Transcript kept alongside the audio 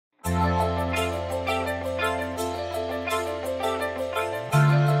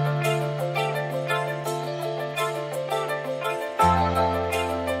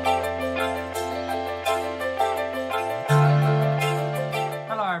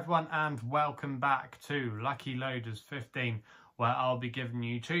everyone, and welcome back to Lucky Loaders 15, where I'll be giving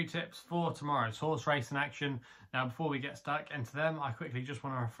you 2 tips for tomorrow's horse racing action. Now, before we get stuck into them, I quickly just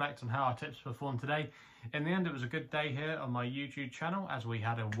want to reflect on how our tips performed today. In the end, it was a good day here on my YouTube channel as we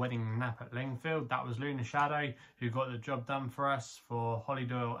had a winning nap at Lingfield. That was Lunar Shadow who got the job done for us. For Holly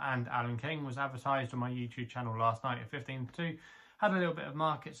Doyle and Alan King was advertised on my YouTube channel last night at 15 to 2. Had a little bit of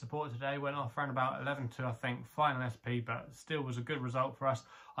market support today, went off around about 11 to, I think, final SP, but still was a good result for us.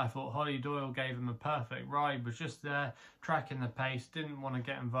 I thought Holly Doyle gave him a perfect ride, was just there, tracking the pace, didn't want to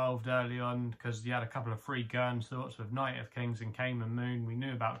get involved early on because he had a couple of free gun sorts with Knight of Kings and Cayman Moon. We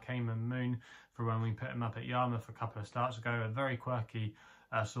knew about Cayman Moon for when we put him up at Yarmouth a couple of starts ago, a very quirky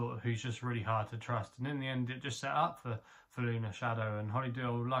sort of who's just really hard to trust. And in the end, it just set up for Lunar Shadow, and Holly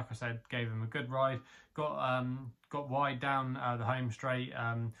Doyle, like I said, gave him a good ride. Got wide down the home straight,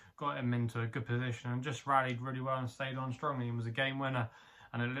 got him into a good position and just rallied really well and stayed on strongly and was a game winner.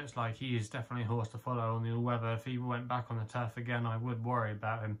 And it looks like he is definitely a horse to follow on the all-weather. If he went back on the turf again, I would worry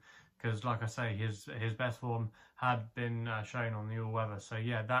about him because, like I say, his best form had been shown on the all-weather. So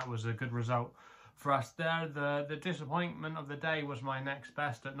yeah, that was a good result for us there. The disappointment of the day was my next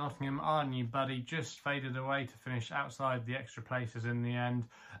best at Nottingham. Our new buddy just faded away to finish outside the extra places in the end.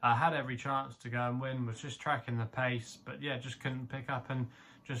 Had every chance to go and win, was just tracking the pace, but yeah, just couldn't pick up and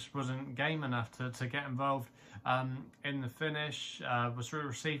just wasn't game enough to get involved in the finish. Was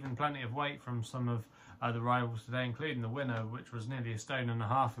receiving plenty of weight from some of the rivals today, including the winner, which was nearly 1.5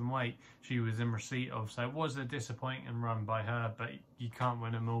 stones in weight she was in receipt of. So it was a disappointing run by her, but you can't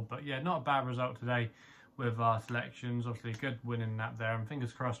win them all. But yeah, not a bad result today with our selections. Obviously a good winning nap there, and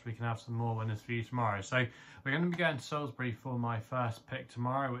fingers crossed we can have some more winners for you tomorrow. So we're going to be going to Salisbury for my first pick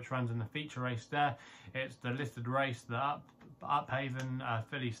tomorrow, which runs in the feature race there. It's the listed race, the Uphaven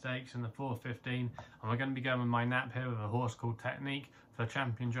Filly Stakes in the 4:15, and we're going to be going with my nap here with a horse called Technique for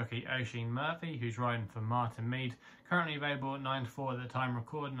champion jockey Oisin Murphy, who's riding for Martin Mead. Currently available at 9 to 4 at the time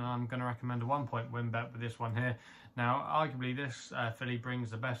recording, and I'm going to recommend a 1-point win bet with this one here. Now, arguably this filly brings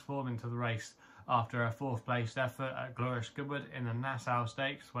the best form into the race after a 4th place effort at Glorious Goodwood in the Nassau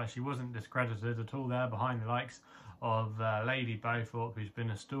Stakes, where she wasn't discredited at all there behind the likes of Lady Beaufort, who's been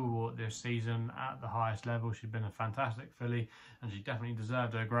a stalwart this season at the highest level. She's been a fantastic filly and she definitely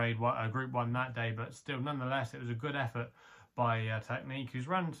deserved a Group 1 that day, but still nonetheless it was a good effort by Technique, who's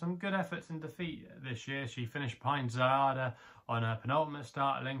run some good efforts in defeat this year. She finished behind Ziada on a penultimate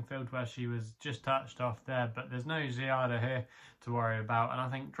start at Lingfield, where she was just touched off there, but there's no Ziada here to worry about. And I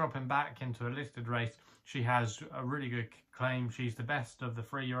think dropping back into a listed race, she has a really good claim. She's the best of the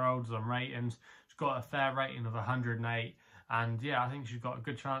 3-year-olds on ratings. She's got a fair rating of 108. And yeah, I think she's got a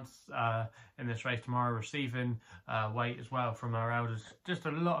good chance in this race tomorrow, receiving weight as well from her elders. Just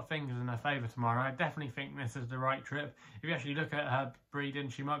a lot of things in her favour tomorrow. I definitely think this is the right trip. If you actually look at her breeding,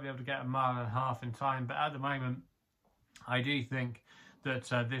 she might be able to get 1.5 miles in time. But at the moment, I do think that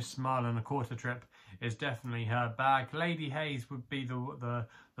this 1.25 mile trip is definitely her bag. Lady Hayes would be the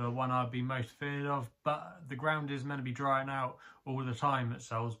one I'd be most feared of, but the ground is meant to be drying out all the time at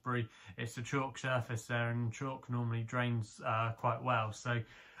Salisbury. It's a chalk surface there, and chalk normally drains quite well, so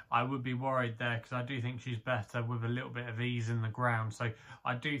I would be worried there because I do think she's better with a little bit of ease in the ground. So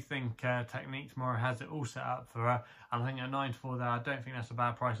I do think Technique tomorrow has it all set up for her. And I think at 9 to 4 there, I don't think that's a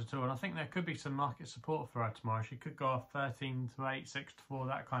bad price at all. And I think there could be some market support for her tomorrow. She could go off 13 to 8, 6 to 4,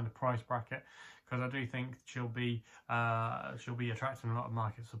 that kind of price bracket, because I do think she'll be attracting a lot of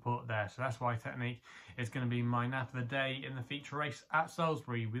market support there. So that's why Technique is going to be my nap of the day in the feature race at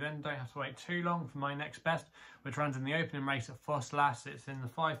Salisbury. We then don't have to wait too long for my next best, which runs in the opening race at Ffos Las. It's in the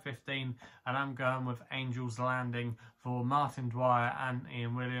 5:15, and I'm going with Angel's Landing for Martin Dwyer and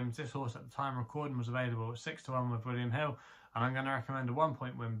Ian Williams. This horse at the time recording was available at 6 to 1 with William Hill, and I'm going to recommend a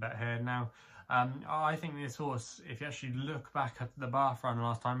 1-point win bet here. Now, I think this horse, if you actually look back at the Bath run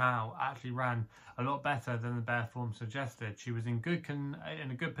last time out, actually ran a lot better than the bare form suggested. She was in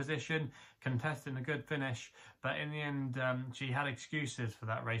a good position, contesting a good finish, but in the end she had excuses for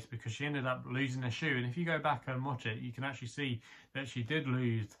that race because she ended up losing a shoe. And if you go back and watch it, you can actually see that she did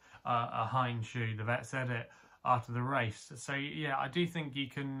lose a hind shoe. The vet said it after the race. So yeah, I do think you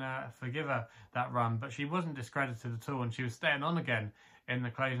can forgive her that run, but she wasn't discredited at all, and she was staying on again in the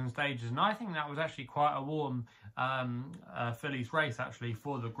closing stages. And I think that was actually quite a warm fillies race actually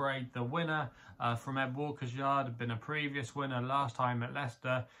for the grade. The winner from Ed Walker's yard had been a previous winner last time at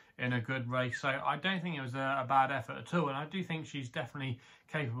Leicester in a good race, so I don't think it was a bad effort at all. And I do think she's definitely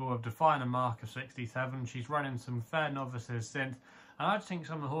capable of defying a mark of 67. She's running some fair novices since, and I just think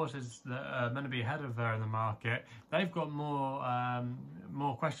some of the horses that are meant to be ahead of her in the market, they've got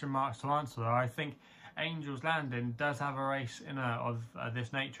more question marks to answer. I think Angel's Landing does have a race in of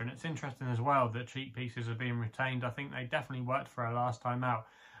this nature, and it's interesting as well that cheap pieces are being retained. I think they definitely worked for her last time out,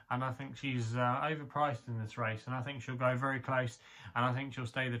 and I think she's overpriced in this race, and I think she'll go very close, and I think she'll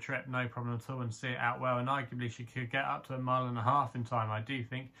stay the trip no problem at all and see it out well, and arguably she could get up to 1.5 miles in time. I do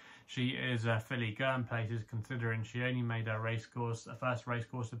think she is filly Gurn places, considering she only made her first race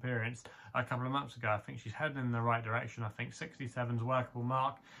course appearance a couple of months ago. I think she's heading in the right direction. I think 67's a workable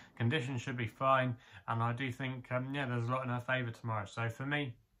mark. Conditions should be fine, and I do think, yeah, there's a lot in her favour tomorrow. So for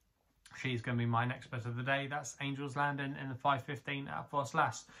me, she's going to be my next bet of the day. That's Angel's Landing in the 5:15 at Ffos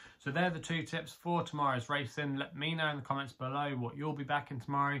Las. So they're the 2 tips for tomorrow's racing. Let me know in the comments below what you'll be backing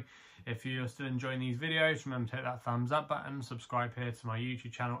tomorrow. If you're still enjoying these videos, remember to hit that thumbs up button, subscribe here to my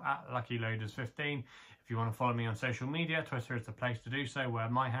YouTube channel at LuckyLoaders15. If you want to follow me on social media, Twitter is the place to do so, where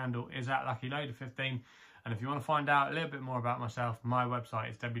my handle is at LuckyLoader15. And if you want to find out a little bit more about myself, my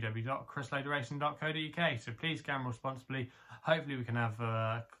website is www.chrisloaderracing.co.uk. So please gamble responsibly. Hopefully we can have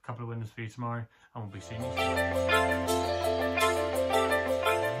a couple of winners for you tomorrow, and we'll be seeing you soon.